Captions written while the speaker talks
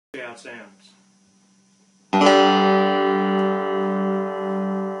how it sounds.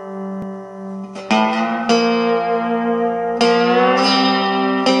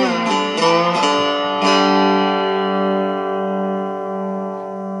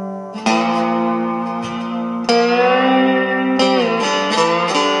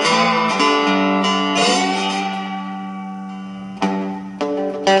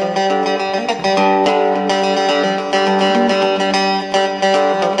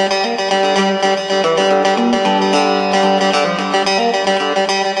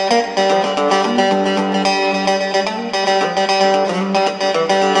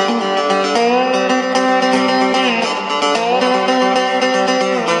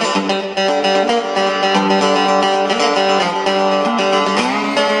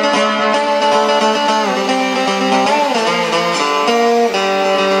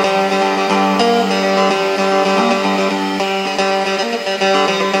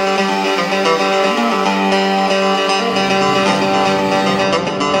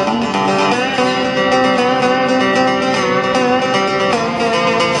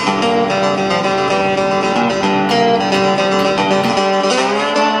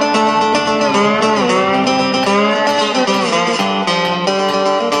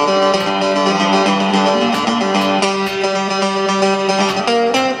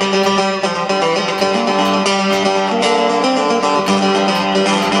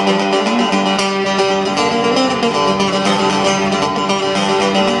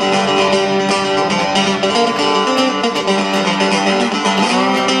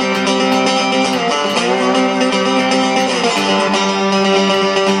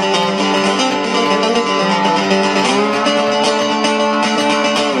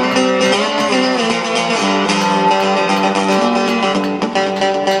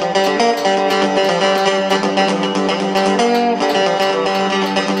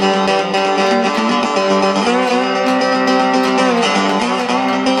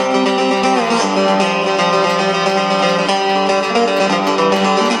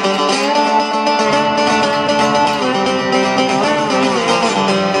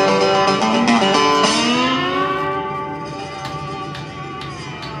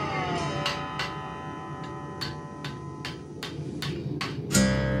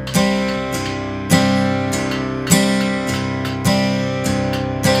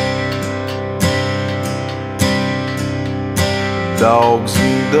 Dogs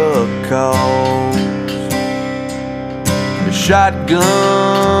and duck calls, a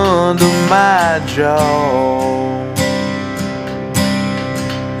shotgun to my jaw,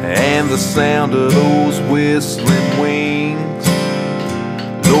 and the sound of those whistling wings.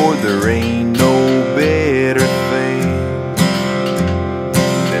 Lord, there ain't no better thing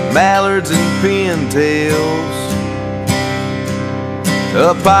than mallards and pintails,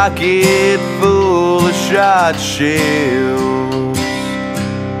 a pocket full of shot shells,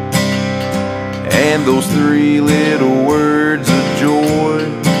 and those three little words of joy.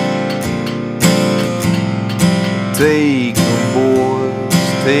 Take 'em, boys,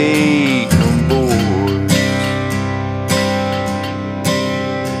 take 'em, boys.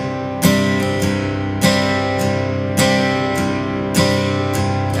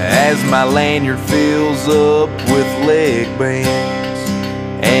 As my lanyard fills up with leg bands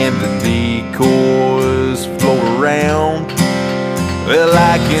and the decoys float around, well,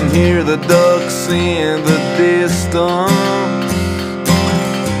 I can hear the ducks in the distance,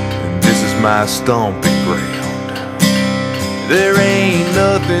 and this is my stomping ground. There ain't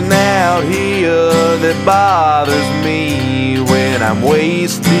nothing out here that bothers me when I'm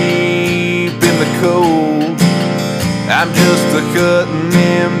waist deep in the cold. I'm just a-cutting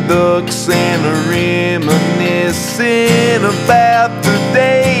them ducks and a-reminiscing about the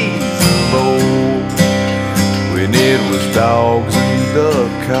days of old, when it was dogs and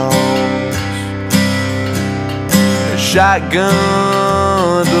duck calls, a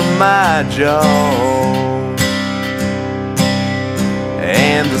shotgun to my jaw,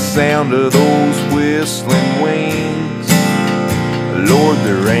 and the sound of those whistling wings. Lord,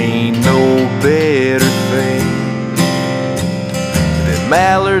 there ain't no better thing than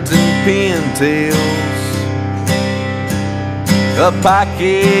mallards and pintails, a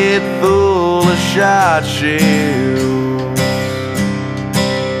pocket full of shot shells,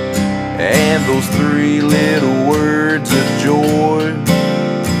 and those three little words of joy.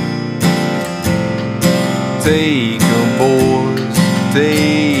 Take 'em, boys,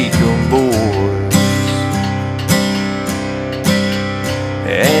 take 'em, boys.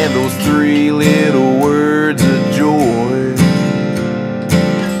 And those three little words of joy.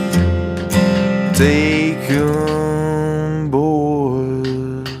 Take 'em,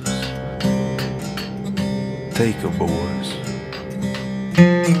 boys. Topeka boys.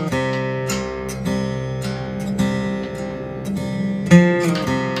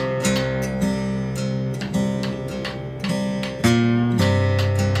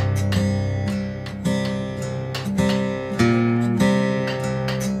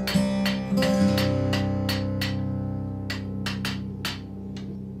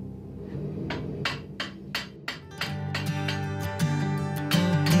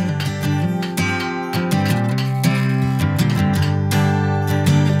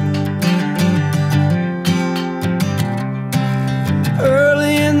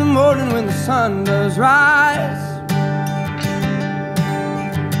 Sun does rise,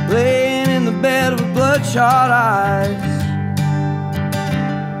 laying in the bed with bloodshot eyes.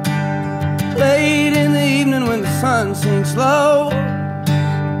 Late in the evening when the sun sinks low,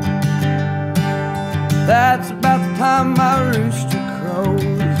 that's about the time my rooster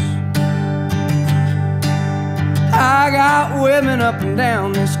crows. I got women up and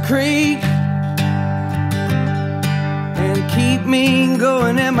down this creek and keep me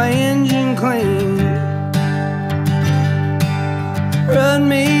going and my engine clean. Run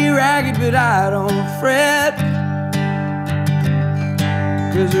me ragged but I don't fret,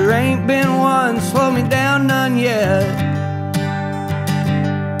 'cause there ain't been one slow me down, none yet.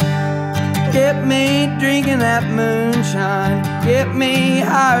 Get me drinking that moonshine, get me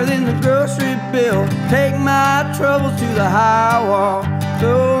higher than the grocery bill. Take my troubles to the high wall,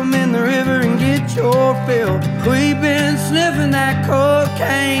 throw them in the river and get your fill. We've been sniffing that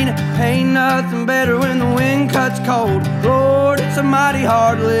cocaine, ain't nothing better when the wind cuts cold. Lord, it's a mighty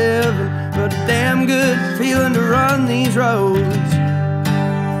hard living, but a damn good feeling to run these roads.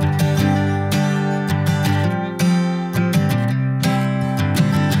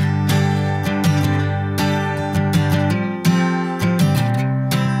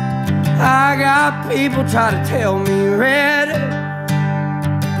 I got people try to tell me red,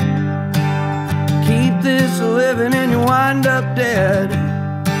 keep this living and you wind up dead.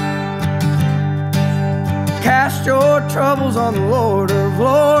 Cast your troubles on the Lord of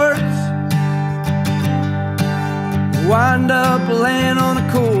Lords, wind up laying on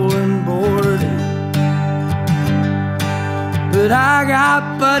a cooling board. But I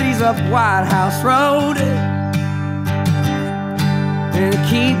got buddies up White House Road, and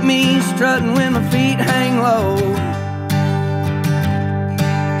keep me strutting when my feet hang low.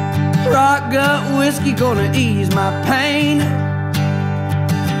 Rock gut whiskey gonna ease my pain,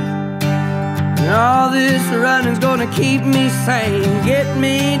 and all this running's gonna keep me sane. Get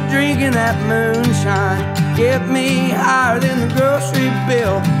me drinking that moonshine, get me higher than the grocery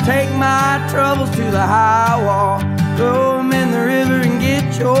bill. Take my troubles to the high wall, throw them in the river and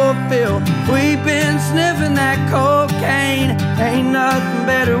get your fill. We've been sniffing that cocaine, ain't nothing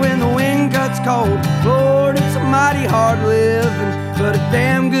better when the wind cuts cold. Lord, it's a mighty hard living, but a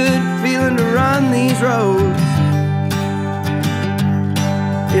damn good feeling to run these roads.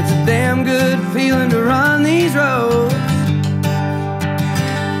 It's a damn good feeling to run these roads.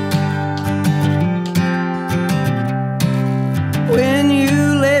 When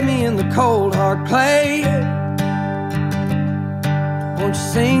you lay me in the cold hard clay, won't you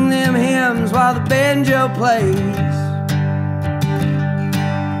sing them hymns while the banjo plays?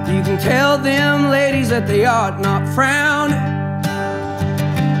 You can tell them ladies that they ought not frown,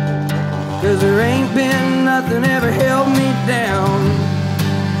 'cause there ain't been nothing ever held me down.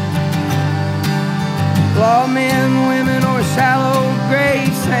 Lawmen, women, or shallow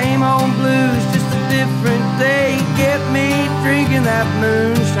grave, same old blues, just a different day. Get me drinking that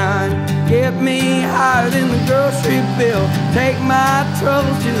moonshine, get me higher than the grocery bill. Take my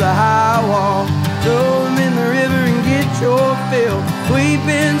troubles to the high wall, throw them in the river and get your fill. We've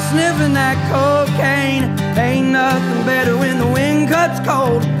been sniffing that cocaine, ain't nothing better when the wind cuts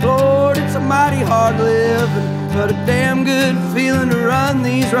cold. Lord, it's a mighty hard living, but a damn good feeling to run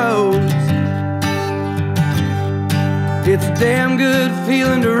these roads. It's a damn good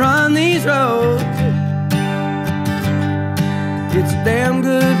feeling to run these roads. It's a damn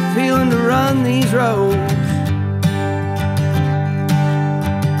good feeling to run these roads.